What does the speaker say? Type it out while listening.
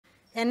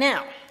And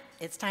now,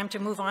 it's time to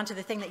move on to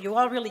the thing that you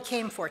all really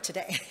came for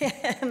today,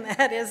 and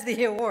that is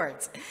the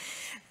awards.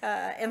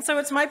 And so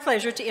it's my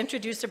pleasure to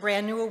introduce a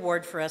brand new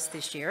award for us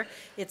this year.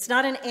 It's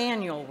not an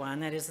annual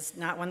one, that is, it's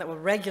not one that will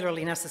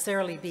regularly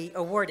necessarily be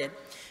awarded,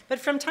 but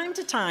from time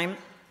to time,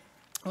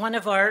 one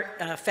of our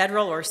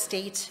federal or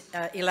state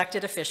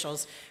elected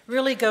officials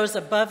really goes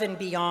above and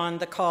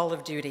beyond the call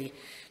of duty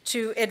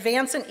to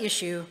advance an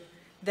issue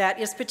that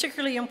is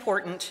particularly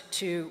important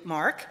to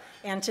Mark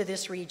and to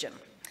this region.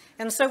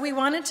 And so we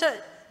wanted to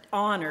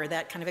honor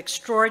that kind of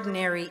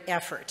extraordinary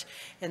effort.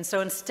 And so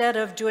instead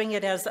of doing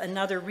it as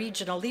another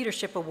regional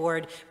leadership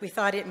award, we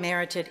thought it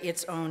merited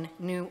its own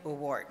new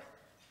award.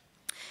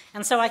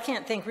 And so I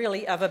can't think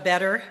really of a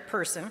better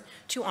person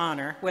to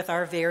honor with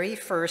our very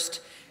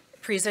first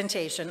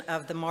presentation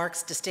of the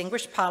Mark's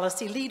Distinguished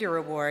Policy Leader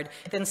Award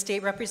than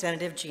State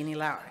Representative Jeanie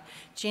Lauer.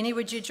 Jeanie,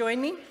 would you join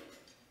me?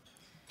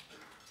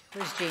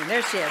 Where's Jean?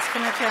 There she is.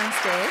 Come up here on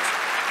stage.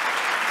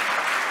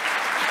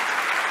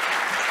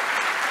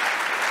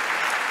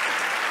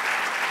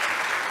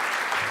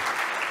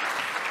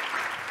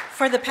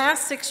 For the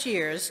past 6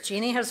 years,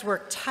 Jeanie has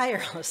worked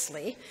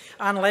tirelessly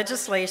on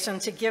legislation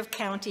to give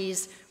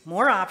counties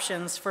more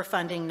options for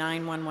funding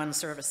 911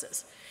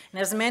 services. And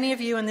as many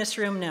of you in this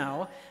room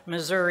know,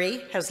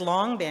 Missouri has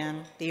long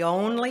been the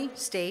only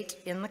state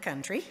in the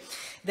country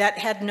that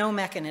had no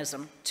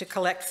mechanism to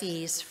collect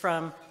fees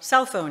from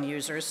cell phone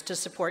users to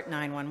support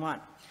 911,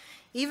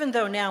 even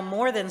though now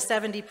more than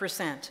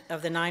 70%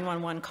 of the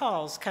 911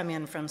 calls come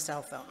in from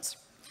cell phones.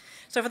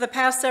 So for the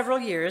past several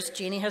years,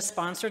 Jeanie has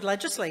sponsored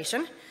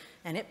legislation,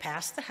 and it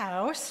passed the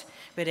House,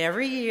 but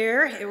every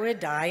year it would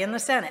die in the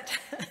Senate.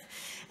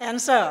 And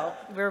so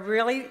we're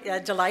really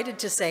delighted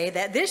to say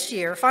that this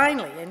year,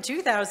 finally, in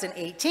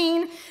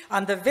 2018,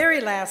 on the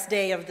very last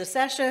day of the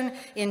session,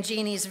 in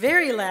Jeanie's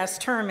very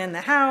last term in the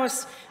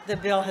House, the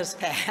bill has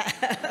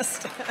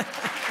passed.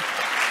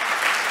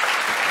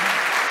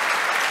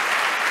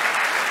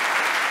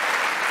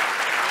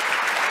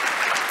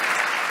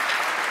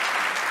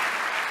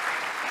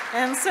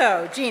 And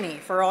so, Jeanie,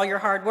 for all your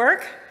hard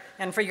work,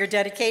 and for your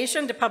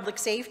dedication to public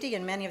safety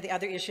and many of the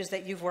other issues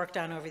that you've worked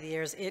on over the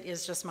years, it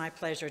is just my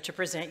pleasure to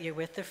present you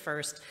with the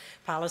first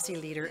Policy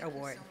Leader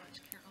Award. Thank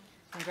you so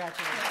much, Carol.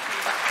 Congratulations.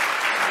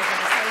 You're going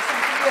to say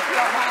something if you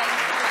don't mind?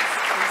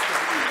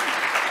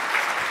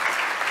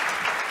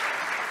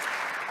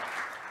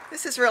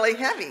 This is really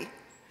heavy.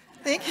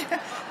 Thank you.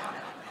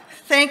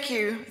 Thank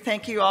you.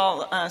 Thank you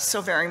all so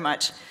very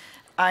much.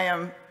 I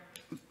am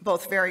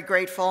both very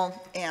grateful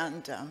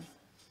and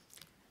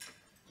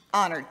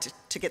honored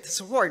to get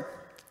this award.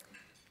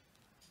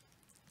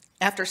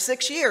 After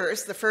 6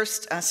 years, the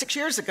first 6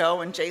 years ago,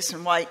 when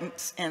Jason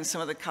White and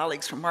some of the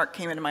colleagues from Mark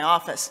came into my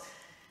office,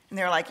 and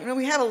they were like, you know,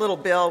 we have a little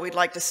bill we'd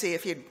like to see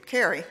if you'd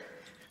carry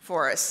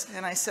for us.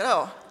 And I said,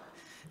 oh.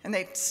 And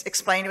they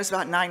explained it was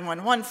about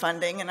 911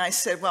 funding, and I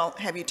said, well,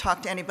 have you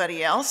talked to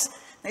anybody else?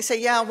 And they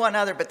said, yeah, one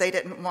other, but they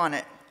didn't want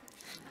it.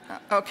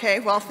 Okay,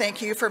 well,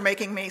 thank you for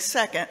making me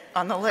second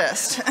on the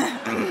list.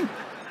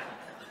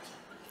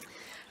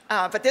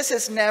 But this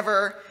has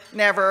never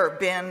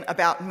been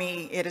about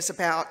me. It is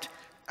about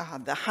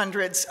the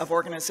hundreds of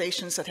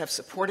organizations that have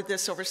supported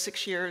this over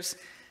 6 years,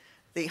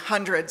 the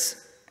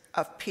hundreds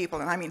of people,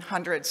 and I mean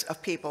hundreds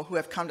of people who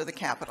have come to the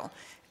Capitol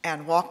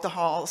and walked the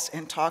halls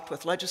and talked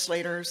with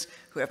legislators,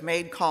 who have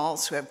made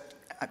calls, who have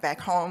back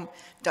home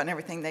done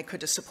everything they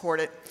could to support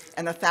it,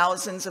 and the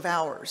thousands of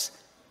hours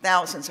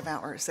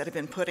that have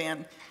been put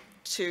in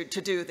to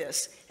do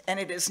this. And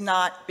it is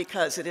not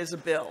because it is a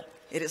bill.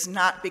 It is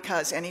not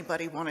because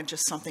anybody wanted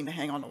just something to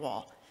hang on the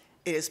wall.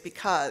 It is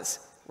because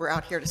we're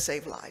out here to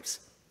save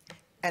lives.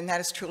 And that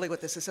is truly what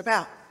this is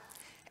about.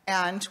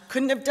 And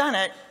couldn't have done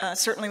it,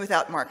 certainly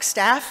without Mark's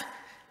staff.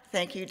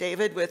 Thank you,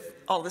 David, with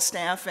all the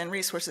staff and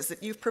resources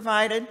that you've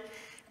provided.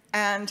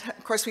 And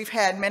of course, we've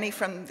had many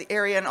from the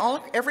area, and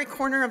every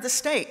corner of the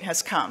state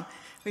has come.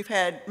 We've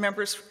had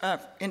members,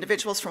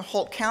 individuals from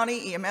Holt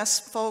County, EMS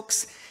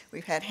folks.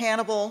 We've had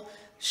Hannibal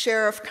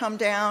Sheriff come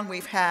down.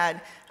 We've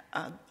had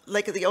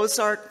Lake of the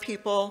Ozark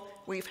people,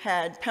 we've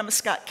had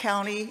Pemiscot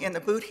County in the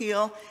Boot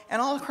Heel,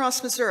 and all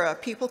across Missouri,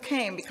 people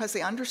came because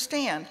they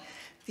understand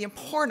the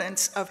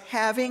importance of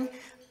having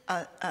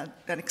an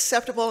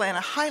acceptable and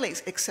a highly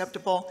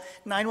acceptable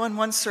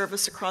 911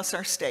 service across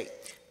our state,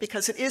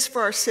 because it is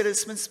for our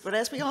citizens, but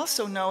as we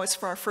also know, it's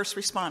for our first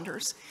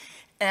responders.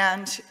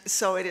 And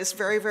so it is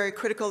very, very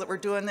critical that we're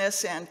doing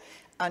this, and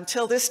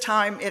until this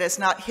time, it has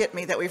not hit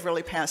me that we've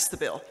really passed the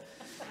bill.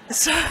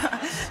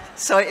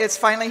 So it's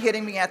finally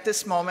hitting me at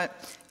this moment.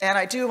 And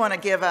I do want to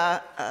give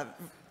a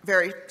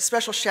very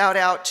special shout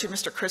out to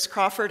Mr. Chris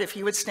Crawford, if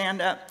he would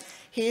stand up.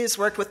 He has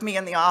worked with me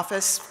in the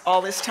office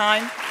all this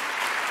time to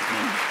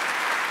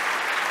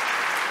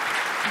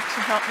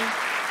help me.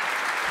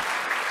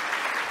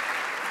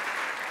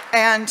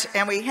 And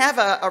we have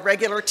a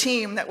regular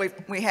team that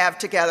we have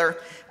together.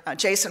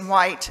 Jason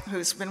White,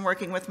 who's been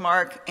working with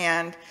Mark,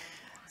 and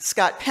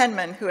Scott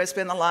Penman, who has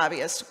been the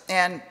lobbyist.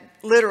 And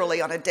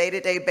literally on a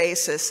day-to-day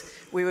basis,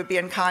 we would be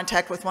in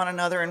contact with one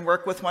another and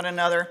work with one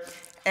another.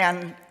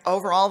 And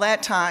over all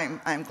that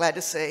time, I'm glad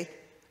to say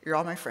you're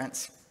all my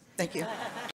friends. Thank you.